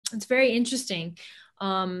It's very interesting.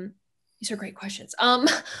 These are great questions.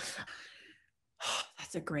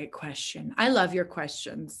 That's a great question. I love your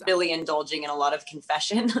questions. Really indulging in a lot of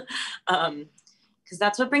confession, because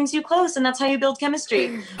that's what brings you close, and that's how you build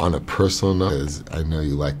chemistry. On a personal note, I know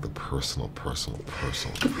you like the personal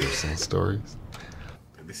stories.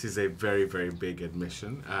 This is a very, very big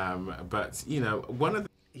admission, but you know, one of the...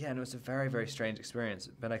 Yeah, and it was a very, very strange experience.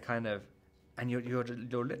 But I kind of, and you're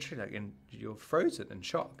literally like you're frozen in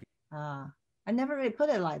shock. I never really put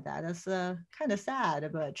it like that. It's kind of sad,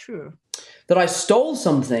 but true. That I stole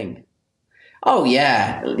something. Oh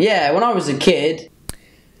yeah, when I was a kid.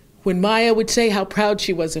 When Maya would say how proud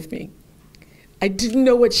she was of me, I didn't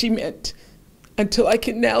know what she meant until I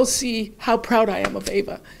can now see how proud I am of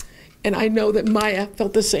Ava. And I know that Maya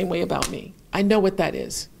felt the same way about me. I know what that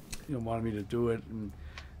is. You know, wanted me to do it,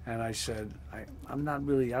 and I said, I'm not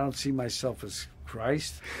really, I don't see myself as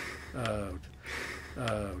Christ,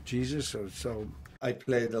 Jesus, so. I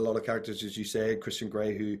played a lot of characters, as you say, Christian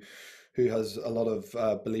Grey, who has a lot of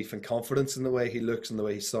belief and confidence in the way he looks and the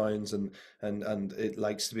way he sounds, and it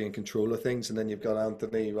likes to be in control of things. And then you've got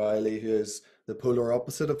Anthony Riley, who is the polar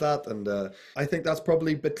opposite of that. And I think that's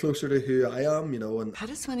probably a bit closer to who I am, you know. And how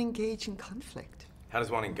does one engage in conflict? How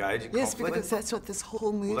does one engage in conflict? Yes, because that's what this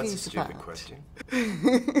whole movie is about. That's a stupid question.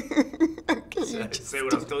 Okay, see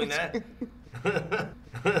what I was doing there?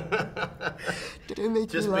 Did I make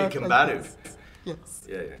just you be laugh combative. Like yes.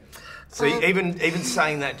 Yeah. So even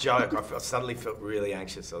saying that joke, I suddenly felt really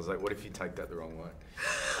anxious. I was like, what if you take that the wrong way?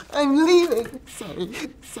 I'm leaving. Sorry.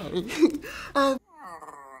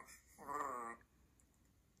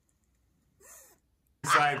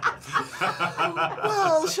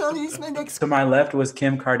 Well, Shawnee's my next. To my left was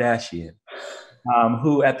Kim Kardashian,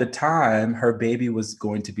 who at the time her baby was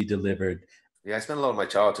going to be delivered. Yeah, I spent a lot of my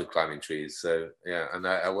childhood climbing trees. So yeah, and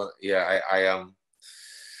I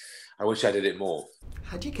wish I did it more.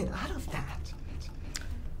 How'd you get out of that?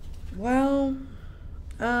 Well,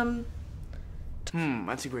 that's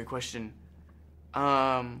a great question.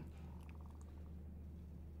 I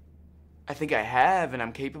think I have, and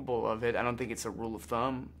I'm capable of it. I don't think it's a rule of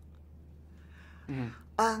thumb.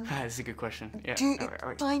 That's a good question. Yeah.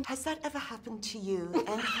 Has that ever happened to you?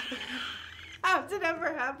 And How's it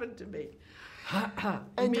ever happened to me? How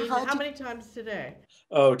many times today?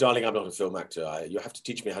 Oh, darling, I'm not a film actor. You have to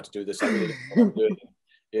teach me how to do this. I really don't know what I'm doing.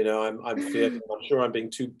 You know, I'm fearful. I'm sure I'm being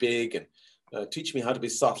too big, and teach me how to be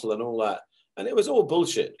subtle and all that. And it was all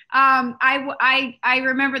bullshit. I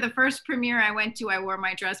remember the first premiere I went to, I wore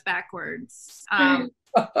my dress backwards. And,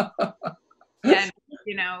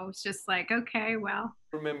 you know, it's just like, okay, well.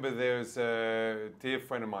 I remember there's a dear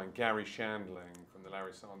friend of mine, Gary Shandling from the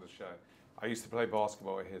Larry Sanders Show. I used to play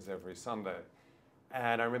basketball at his every Sunday.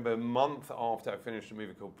 And I remember a month after I finished a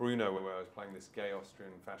movie called Bruno, where I was playing this gay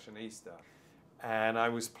Austrian fashionista. And I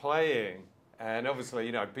was playing, and obviously,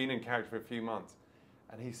 you know, I'd been in character for a few months.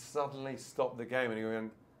 And he suddenly stopped the game and he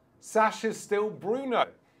went, Sasha's still Bruno.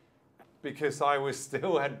 Because I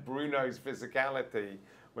still had Bruno's physicality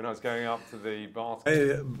when I was going up to the basketball.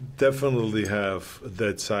 I definitely have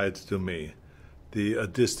that side to me, the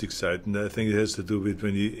artistic side. And I think it has to do with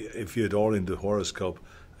if you're at all in the horoscope,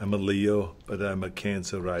 I'm a Leo, but I'm a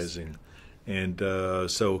Cancer rising. And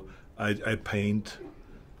so I paint.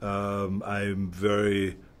 I'm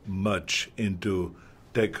very much into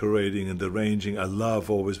decorating and arranging. I love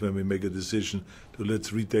always when we make a decision to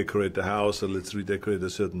let's redecorate the house or let's redecorate a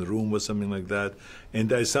certain room or something like that.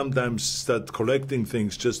 And I sometimes start collecting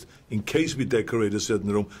things just in case we decorate a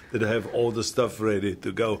certain room, that I have all the stuff ready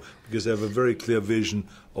to go, because I have a very clear vision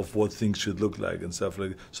of what things should look like and stuff like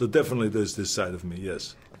that. So definitely there's this side of me,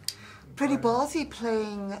 yes. Pretty ballsy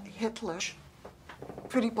playing Hitler.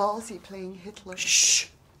 Pretty ballsy playing Hitler. Shh.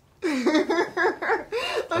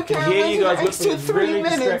 I can hear you guys looking at really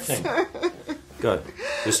distracting. Go.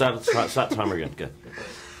 Just start the timer again. Go.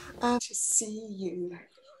 To see you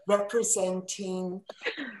representing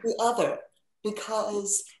the other,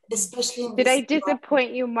 because especially in Did I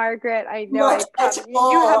disappoint you, Margaret? I know. You have such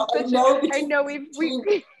I know we've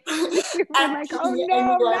I'm like, oh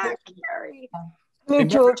no, not Carrie. No,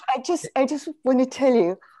 George, I just want to tell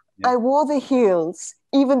you, I wore the heels,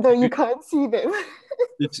 even though you can't see them.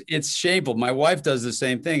 It's shameful. My wife does the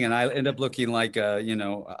same thing, and I end up looking like, I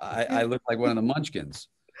look like one of the Munchkins.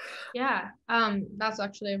 Yeah, that's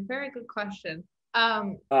actually a very good question.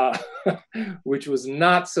 Which was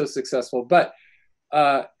not so successful, but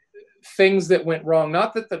things that went wrong.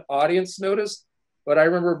 Not that the audience noticed, but I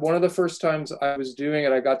remember one of the first times I was doing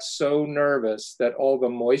it, I got so nervous that all the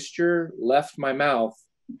moisture left my mouth,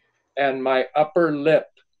 and my upper lip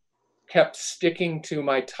kept sticking to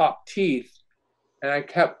my top teeth. And I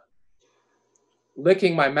kept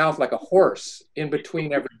licking my mouth like a horse in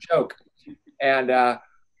between every joke. And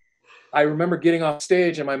I remember getting off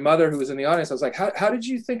stage, and my mother, who was in the audience, I was like, how did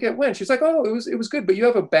you think it went? She's like, oh, it was good, but you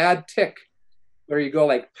have a bad tick where you go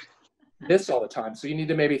like this all the time. So you need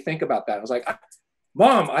to maybe think about that. I was like,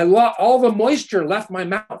 Mom, all the moisture left my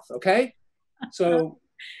mouth, okay? So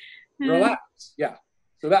relax. Yeah.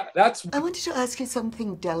 So that's. I wanted to ask you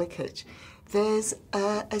something delicate. There's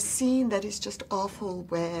a scene that is just awful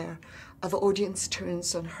where the audience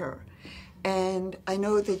turns on her. And I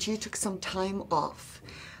know that you took some time off.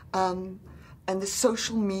 And the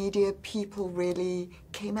social media people really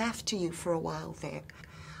came after you for a while there.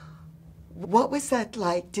 What was that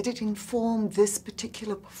like? Did it inform this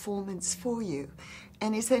particular performance for you?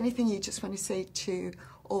 And is there anything you just want to say to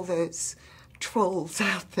all those trolls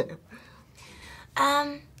out there?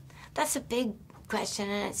 That's a big question,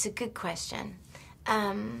 and it's a good question.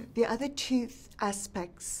 The other two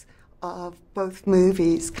aspects of both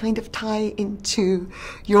movies kind of tie into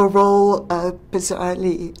your role,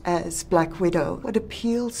 bizarrely, as Black Widow. What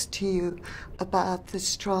appeals to you about the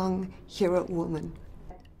strong hero woman?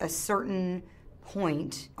 A certain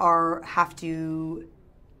point, have to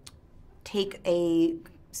take a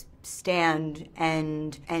stand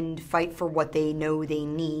and fight for what they know they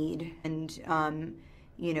need, and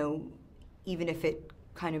you know, even if it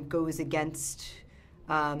kind of goes against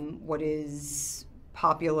what is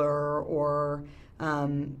popular, or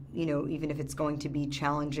you know, even if it's going to be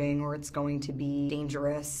challenging or it's going to be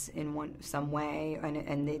dangerous in some way,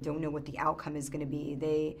 and they don't know what the outcome is going to be,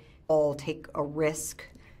 they all take a risk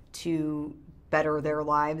to better their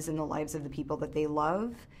lives and the lives of the people that they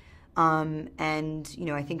love. And, you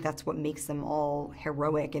know, I think that's what makes them all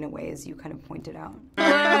heroic in a way, as you kind of pointed out.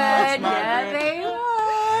 Yeah, they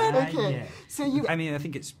are. Okay, Yeah. so you... I mean, I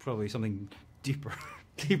think it's probably something deeper,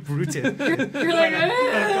 deep-rooted. You're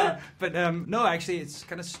like, but no, actually, it's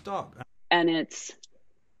kind of stock. And it's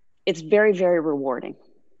very, very rewarding.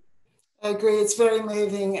 I agree, it's very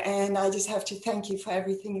moving, and I just have to thank you for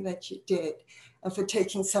everything that you did and for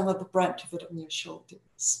taking some of the brunt of it on your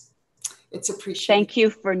shoulders. It's appreciated. Thank you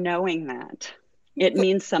for knowing that. It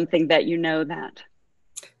means something that you know that.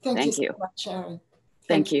 Thank you so much, Sharon.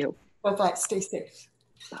 Thank you. Bye-bye, stay safe.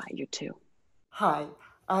 Bye, you too. Hi,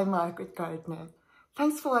 I'm Margaret Gardiner.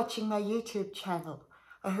 Thanks for watching my YouTube channel.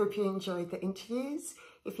 I hope you enjoyed the interviews.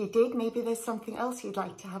 If you did, maybe there's something else you'd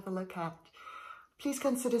like to have a look at. Please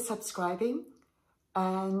consider subscribing.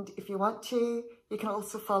 And if you want to, you can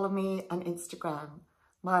also follow me on Instagram,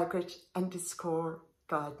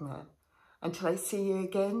 Margaret_Gardiner. Until I see you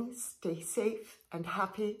again, stay safe and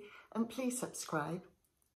happy, and please subscribe.